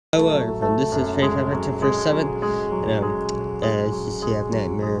Hello everyone, this is Faith247, and as you see I have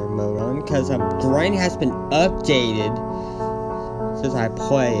nightmare mode on, because Granny has been updated since I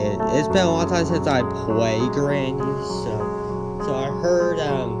play it. It's been a long time since I played Granny, so I heard,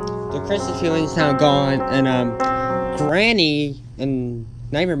 the Christmas feeling's now gone, and, Granny in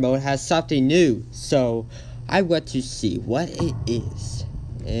nightmare mode has something new, so I want to see what it is,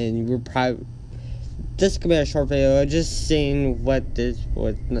 and we're probably... This is gonna be a short video, just seeing what this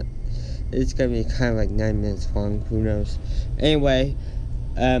was. It's gonna be kind of like 9 minutes long, who knows. Anyway,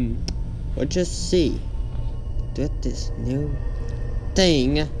 we'll just see what this new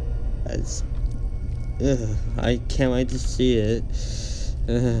thing is. I can't wait to see it.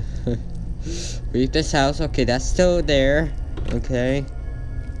 Leave this house. Okay, that's still there. Okay,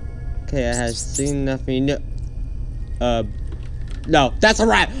 I have seen nothing new. No, that's a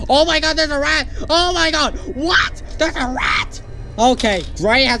rat. Oh my god, there's a rat. Oh my god, what? There's a rat. Okay,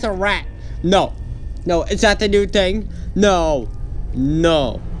 Granny has a rat. No, is that the new thing? No.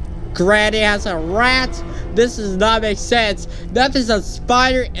 Granny has a rat. This does not make sense. That is a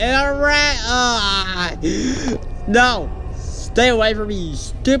spider and a rat. No, stay away from me, you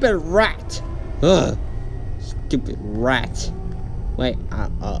stupid rat. Stupid rat. Wait,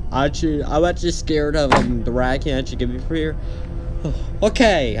 I'm actually scared of the rat. Can actually get me from here.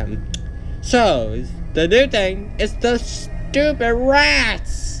 Okay, so the new thing is the stupid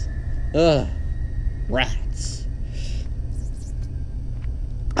rats. Rats.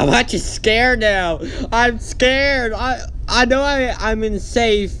 I'm actually scared now. I'm scared. I know I'm in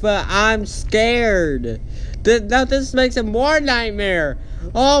safe, but I'm scared. Now this makes it more nightmare.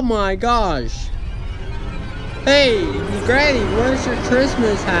 Oh my gosh. Hey, Granny, where's your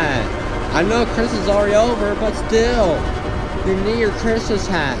Christmas hat? I know Christmas is already over, but still. You need your Christmas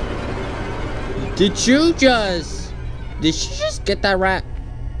hat. Did you just get that rat?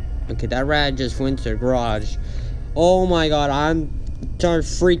 Okay, that rat just went to the garage. Oh my god, I'm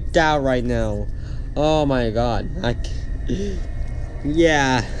freaked out right now. Oh my god.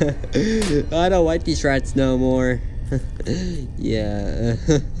 Yeah. I don't like these rats no more. Yeah.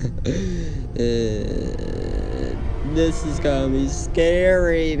 This is gonna be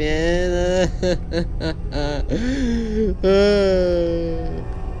scary, man.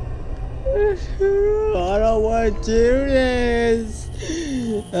 I don't want to do this.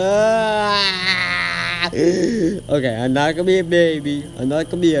 Okay, I'm not gonna be a baby. I'm not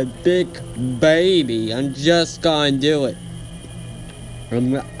gonna be a big baby. I'm just gonna do it.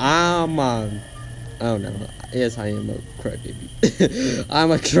 I don't know. Yes, I am a crybaby.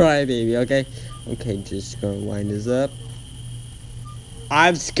 I'm a crybaby, okay? Okay, just gonna wind this up.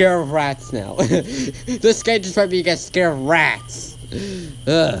 I'm scared of rats now. This game just made me get scared of rats.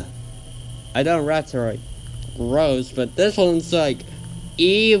 I know rats are like gross, but this one's like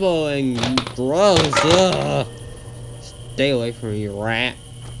evil and gross. Stay away from me, rat.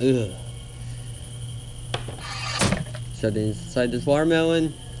 So inside this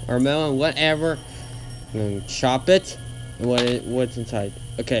watermelon or melon, whatever. I'm gonna chop it. And what's inside?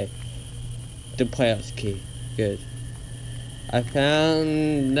 Okay. The playhouse key. Good. I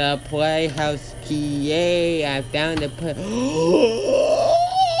found the playhouse key. Yay! I found the play.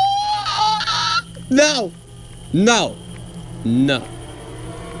 No!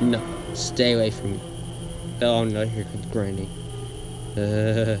 Stay away from me. Oh no! Here comes Granny.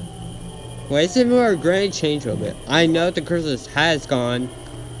 Wait, is it more Granny changed a little bit? I know the Christmas has gone,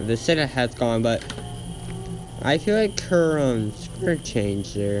 the Santa has gone, but I feel like her skirt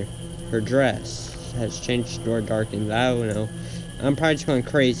changed there. Her dress has changed to more dark, and I don't know. I'm probably just going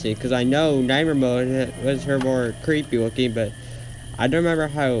crazy because I know Nightmare Mode was her more creepy looking, but I don't remember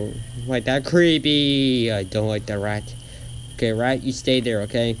how like that creepy. I don't like that rat. Okay, rat, you stay there,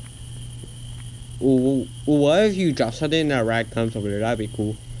 okay? Ooh, what if you drop something and that rat comes over there? That'd be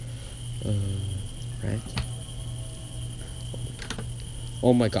cool. Rat.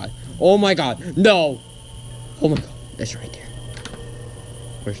 Oh my god. Oh my god. No. Oh my god. That's right there.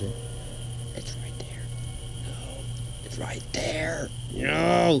 Where's it? It's right there. No. It's right there.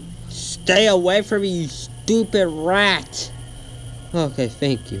 No. Stay away from me, you stupid rat. Okay,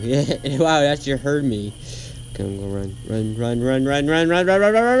 thank you. Wow, that just hurt me. Okay, I'm gonna run.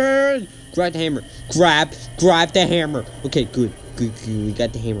 Grab the hammer. Grab the hammer. Okay, good. We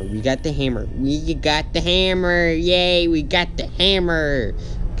got the hammer. We got the hammer. Yay, we got the hammer.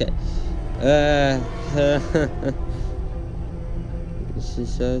 Okay. This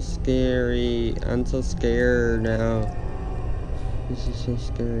is so scary. I'm so scared now. This is so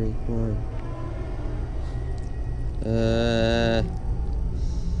scary. Come on.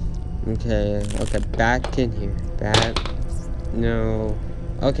 Okay, back in here. No.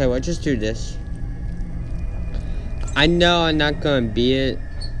 Okay, well, just do this. I know I'm not gonna beat it.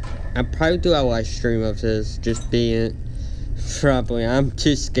 I'll probably do a live stream of this, just being it. Probably. I'm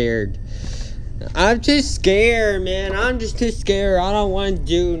too scared. I'm too scared, man. I'm just too scared. I don't want to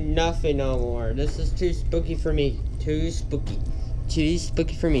do nothing no more. This is too spooky for me. Too spooky. Too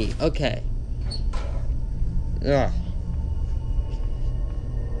spooky for me. Okay. Ugh.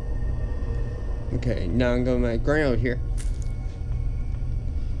 Okay, now I'm going to my granny over here.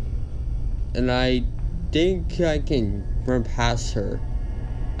 And I think I can run past her.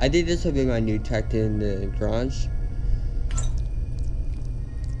 I think this will be my new tactic in the garage.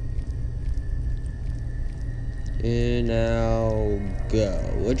 And now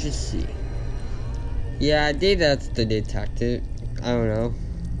go. We'll just see. Yeah, I think that's the new tactic. I don't know.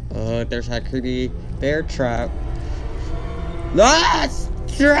 Oh, there's that creepy bear trap. Last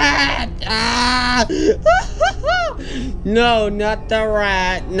rat! Ah! No, not the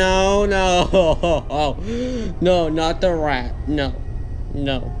rat. No, no. No, not the rat. No.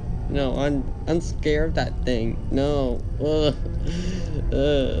 No. No, I'm scared of that thing. No.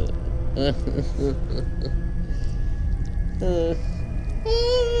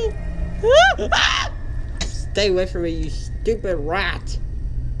 Stay away from me, you stupid rat.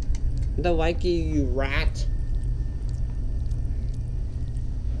 I don't like you, you rat.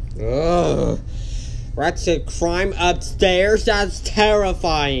 Ugh. Rats should climb upstairs? That's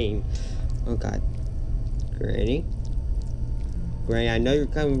terrifying. Oh god. Granny? Granny, I know you're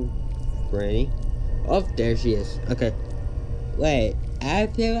coming. Granny? Oh, there she is. Okay. Wait, I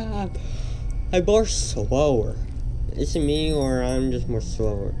feel I'm more slower. Is it me or I'm just more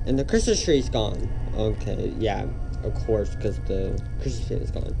slower? And the Christmas tree's gone. Okay, yeah, of course, because the Christmas tree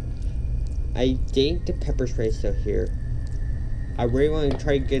is gone. I think the pepper spray is still here. I really want to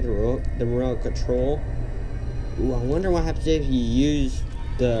try to get the remote control. Ooh, I wonder what happens if you use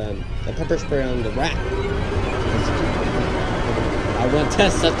the pepper spray on the rat. I want to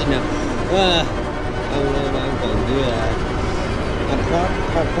test something now. I don't know if I'm going to do that.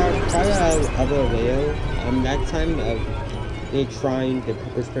 Probably I'll upload a video next time of me trying the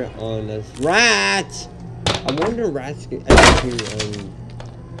pepper spray on this rat. I wonder if rats can execute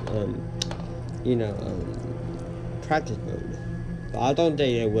practice mode. But I don't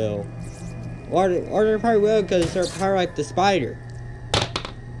think they will. Or they probably will because they're probably like the spider.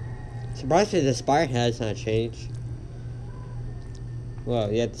 Surprisingly, the spider has not changed. Well,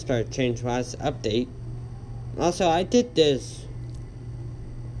 you have to start change last update. Also, I did this.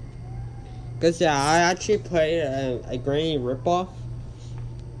 Because, yeah, I actually played a Granny ripoff.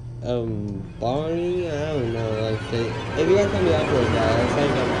 Bonnie? I don't know. Like, if you guys want me to upload that, it's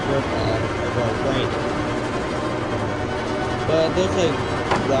like a ripoff of our Granny. But there's like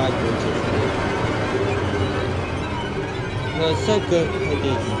lag glitches in it. Well, it's so good with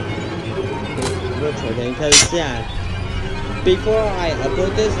this virtual thing. Because, yeah, before I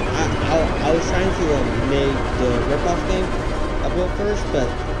upload this, I was trying to make the ripoff game upload first, but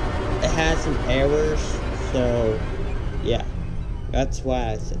it has some errors, so yeah, that's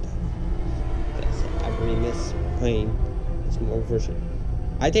why I said that. Because I really miss playing this more version.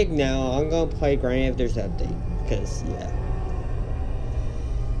 I think now I'm gonna play Granny if there's an update, because yeah,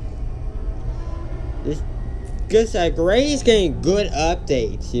 because Granny's getting good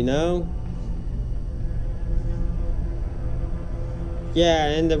updates, you know. Yeah,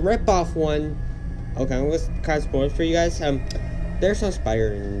 and the ripoff one. Okay, I'm gonna kind of spoil it for you guys. There's no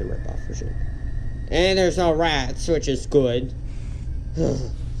spider in the ripoff for sure. And there's no rats, which is good.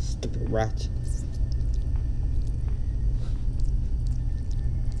 Stupid rat.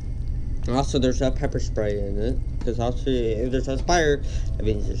 Also, there's no pepper spray in it. Because also, if there's no spider, that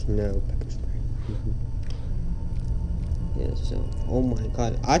means there's no pepper spray. Yeah, so, oh my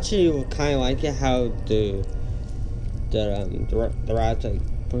god. I actually kind of like it how the rats like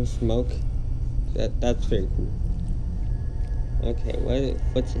burn smoke. That's very cool. Okay,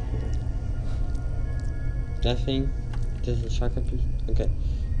 what's in here? Nothing? Just a shotgun piece? Okay.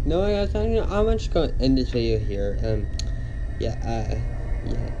 No, guys, I'm just gonna end this video here. I'm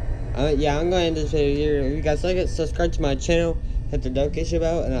gonna end this video here. If you guys like it, subscribe to my channel, hit the notification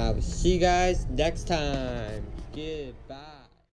bell, and I will see you guys next time. Goodbye.